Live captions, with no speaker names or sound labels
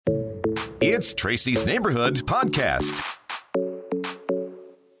It's Tracy's Neighborhood Podcast.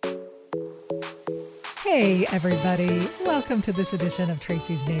 Hey, everybody. Welcome to this edition of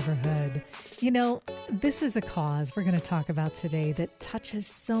Tracy's Neighborhood. You know, this is a cause we're going to talk about today that touches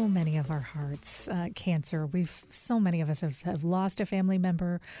so many of our hearts. Cancer. So many of us have lost a family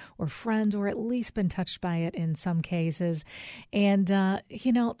member or friend, or at least been touched by it in some cases. And,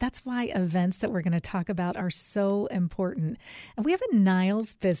 that's why events that we're going to talk about are so important. And we have a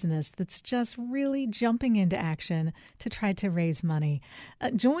Niles business that's just really jumping into action to try to raise money.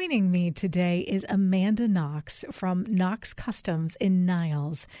 Joining me today is Amanda Knox from Knox Customs in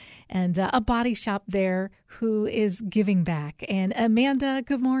Niles, and a body shop there who is giving back. And Amanda,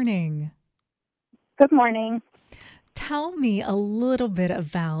 good morning. Good morning. Tell me a little bit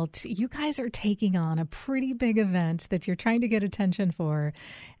about, you guys are taking on a pretty big event that you're trying to get attention for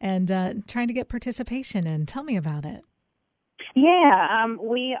and trying to get participation in. Tell me about it. Yeah,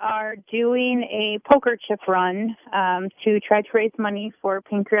 we are doing a poker chip run to try to raise money for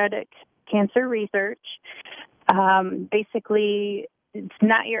pancreatic cancer research. Basically, it's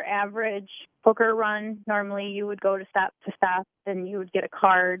not your average poker run. Normally, you would go to stop and you would get a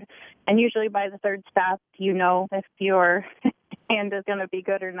card. And usually by the third stop, you know if your hand is going to be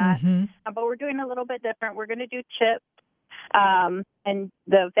good or not. Mm-hmm. But we're doing a little bit different. We're going to do chips. And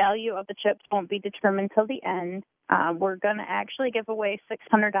the value of the chips won't be determined till the end. We're going to actually give away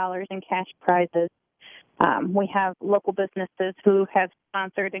 $600 in cash prizes. We have local businesses who have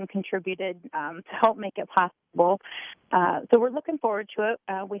sponsored and contributed to help make it possible. So we're looking forward to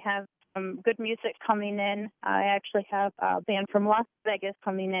it. We have some good music coming in. I actually have a band from Las Vegas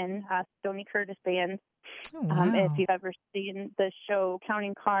coming in, Stoney Curtis Band. Oh, wow. If you've ever seen the show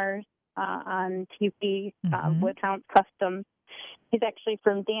Counting Cars on TV with Knox Customs, he's actually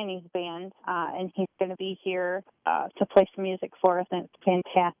from Danny's band, and he's going to be here to play some music for us, and it's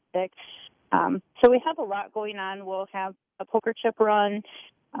fantastic. So we have a lot going on. We'll have a poker chip run,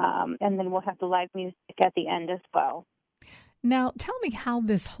 and then we'll have the live music at the end as well. Now, tell me how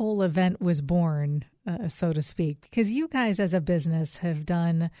this whole event was born, so to speak, because you guys as a business have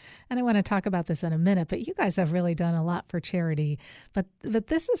done, and I want to talk about this in a minute, but you guys have really done a lot for charity. But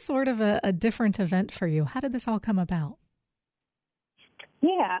this is sort of a different event for you. How did this all come about?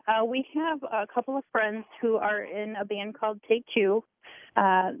 Yeah, we have a couple of friends who are in a band called Take Two.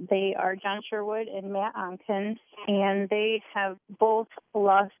 They are John Sherwood and Matt Onken, and they have both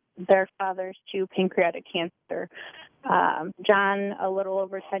lost their fathers to pancreatic cancer. John a little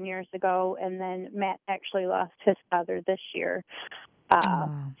over 10 years ago, and then Matt actually lost his father this year.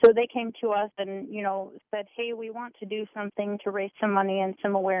 So they came to us and, said, hey, we want to do something to raise some money and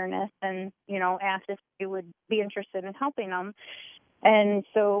some awareness, and, asked if we would be interested in helping them. And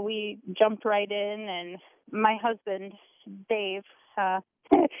so we jumped right in, and my husband, Dave,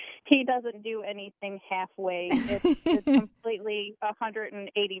 he doesn't do anything halfway. It's completely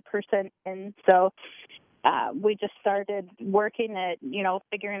 180% in. So we just started working at,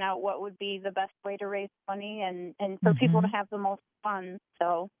 figuring out what would be the best way to raise money and for people to have the most fun.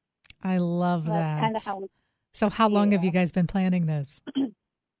 So I love that. That's kind of how. So how long have you guys been planning this?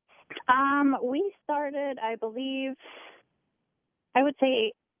 We started, I believe, I would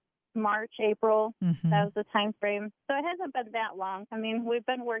say March, April. Mm-hmm. That was the time frame. So it hasn't been that long. I mean, we've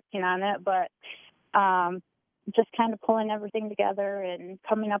been working on it, but just kind of pulling everything together and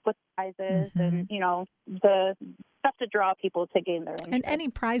coming up with prizes and, the stuff to draw people to gain their interest. And any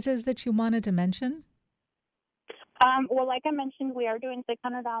prizes that you wanted to mention? Well, like I mentioned, we are doing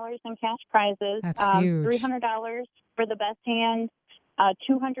 $600 in cash prizes. That's huge. $300 for the best hand,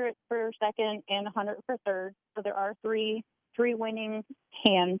 $200 for second, and $100 for third. So there are three winning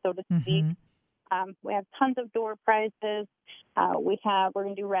hands, so to speak. We have tons of door prizes. We're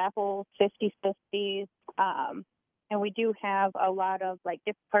going to do raffles, 50/50s, and we do have a lot of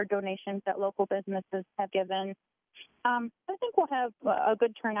gift card donations that local businesses have given. I think we'll have a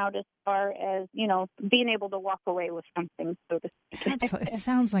good turnout as far as, being able to walk away with something, so to speak. Absolutely. It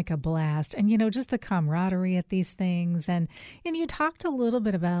sounds like a blast. And, just the camaraderie at these things. And you talked a little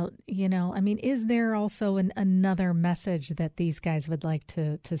bit about, is there also another message that these guys would like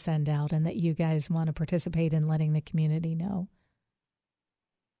to send out and that you guys want to participate in letting the community know?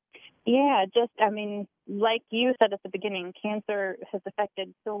 Yeah, like you said at the beginning, cancer has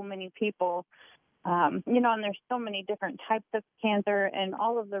affected so many people. And there's so many different types of cancer and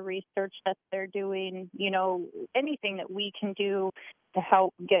all of the research that they're doing, anything that we can do to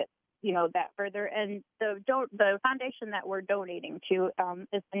help get, that further. And the foundation that we're donating to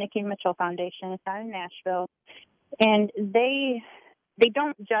is the Nikki Mitchell Foundation. It's out in Nashville. And they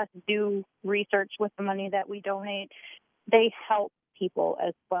don't just do research with the money that we donate. They help people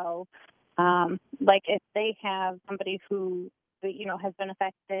as well. Like if they have somebody who, has been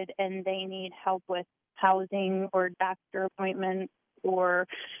affected and they need help with housing or doctor appointments or,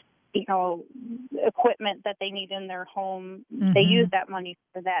 equipment that they need in their home, they use that money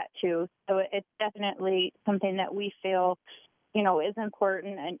for that too. So it's definitely something that we feel, is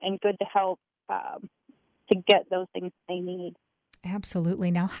important and good to help to get those things they need.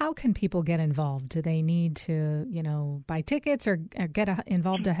 Absolutely. Now, how can people get involved? Do they need to, buy tickets or get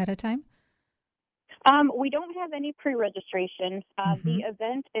involved ahead of time? We don't have any pre-registration. The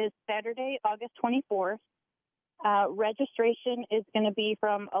event is Saturday, August 24th. Registration is going to be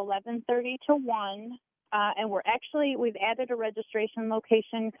from 11:30 to 1. And we've added a registration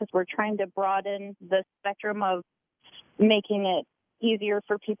location because we're trying to broaden the spectrum of making it easier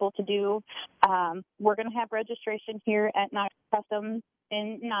for people to do. We're going to have registration here at Knox Customs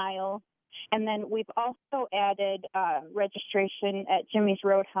in Niles. And then we've also added registration at Jimmy's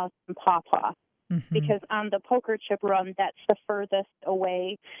Roadhouse in Pawpaw. Because on the poker chip run, that's the furthest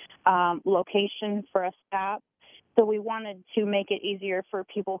away location for a stop. So we wanted to make it easier for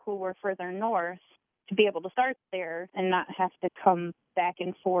people who were further north to be able to start there and not have to come back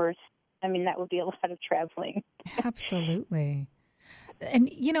and forth. I mean, that would be a lot of traveling. Absolutely.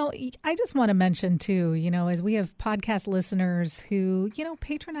 And, I just want to mention, too, as we have podcast listeners who,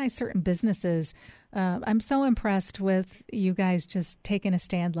 patronize certain businesses, I'm so impressed with you guys just taking a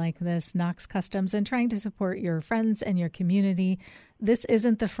stand like this, Knox Customs, and trying to support your friends and your community. This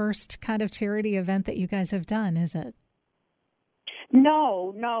isn't the first kind of charity event that you guys have done, is it?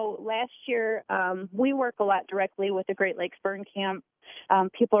 No. Last year, we work a lot directly with the Great Lakes Burn Camp.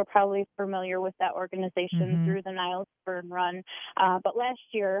 People are probably familiar with that organization through the Niles Burn Run. But last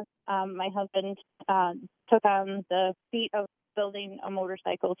year, my husband took on the feat of building a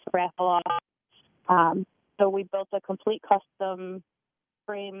motorcycle to raffle off. So we built a complete custom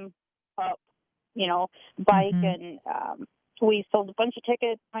frame up, bike, and we sold a bunch of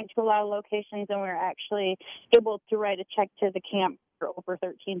tickets, went to a lot of locations, and we were actually able to write a check to the camp for over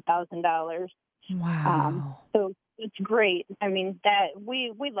 $13,000. Wow. So it's great. I mean, that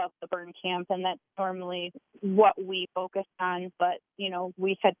we love the burn camp, and that's normally what we focus on. But,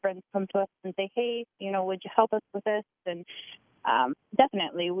 we had friends come to us and say, hey, would you help us with this? And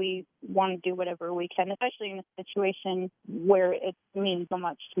definitely we want to do whatever we can, especially in a situation where it means so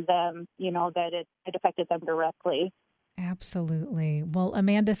much to them, that it affected them directly. Absolutely. Well,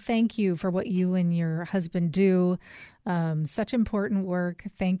 Amanda, thank you for what you and your husband do. Such important work.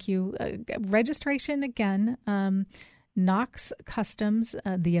 Thank you. Registration again, Knox Customs,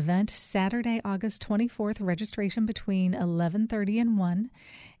 the event Saturday, August 24th, registration between 11:30 and 1.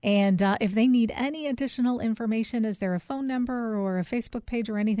 And if they need any additional information, is there a phone number or a Facebook page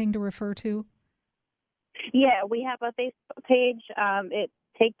or anything to refer to? Yeah, we have a Facebook page. It's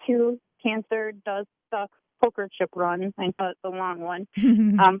Take Two Cancer Does Suck Poker Chip Run. I know it's a long one.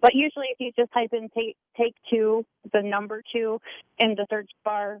 But usually if you just type in Take Two, the number 2, in the search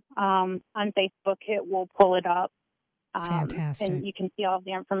bar on Facebook, it will pull it up. Fantastic. And you can see all of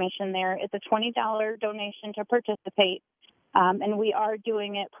the information there. It's a $20 donation to participate. And we are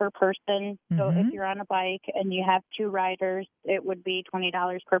doing it per person. So if you're on a bike and you have 2 riders, it would be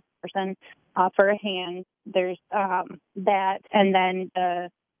 $20 per person for a hand. There's that. And then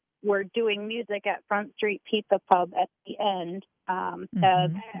we're doing music at Front Street Pizza Pub at the end.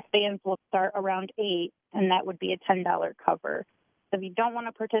 The bands will start around 8, and that would be a $10 cover. So if you don't want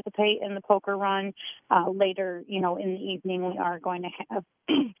to participate in the poker run later, in the evening, we are going to have,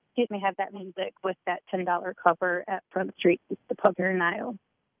 have that music with that $10 cover at Front Street Pizza Pub here in Niles.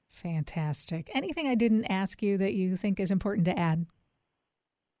 Fantastic. Anything I didn't ask you that you think is important to add?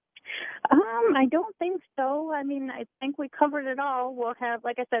 I don't think so. I mean, I think we covered it all. We'll have,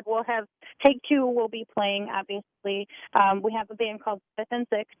 like I said, Take Two will be playing, obviously. We have a band called 5th and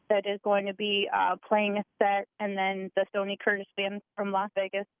 6th that is going to be playing a set, and then the Stoney Curtis band from Las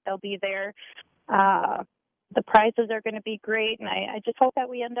Vegas, they'll be there. The prizes are going to be great, and I just hope that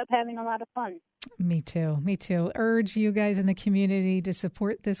we end up having a lot of fun. Me too. Urge you guys in the community to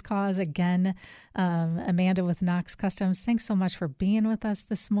support this cause. Again, Amanda with Knox Customs, thanks so much for being with us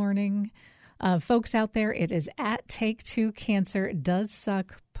this morning. Folks out there, it is at Take Two Cancer Does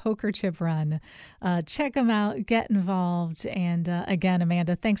Suck Poker Chip Run. Check them out, get involved. And again,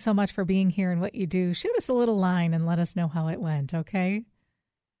 Amanda, thanks so much for being here and what you do. Shoot us a little line and let us know how it went, okay?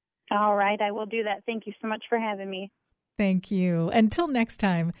 All right, I will do that. Thank you so much for having me. Thank you. Until next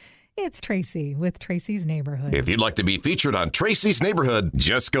time, it's Tracy with Tracy's Neighborhood. If you'd like to be featured on Tracy's Neighborhood,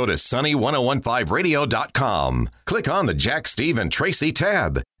 just go to sunny1015radio.com. Click on the Jack, Steve, and Tracy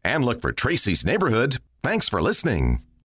tab and look for Tracy's Neighborhood. Thanks for listening.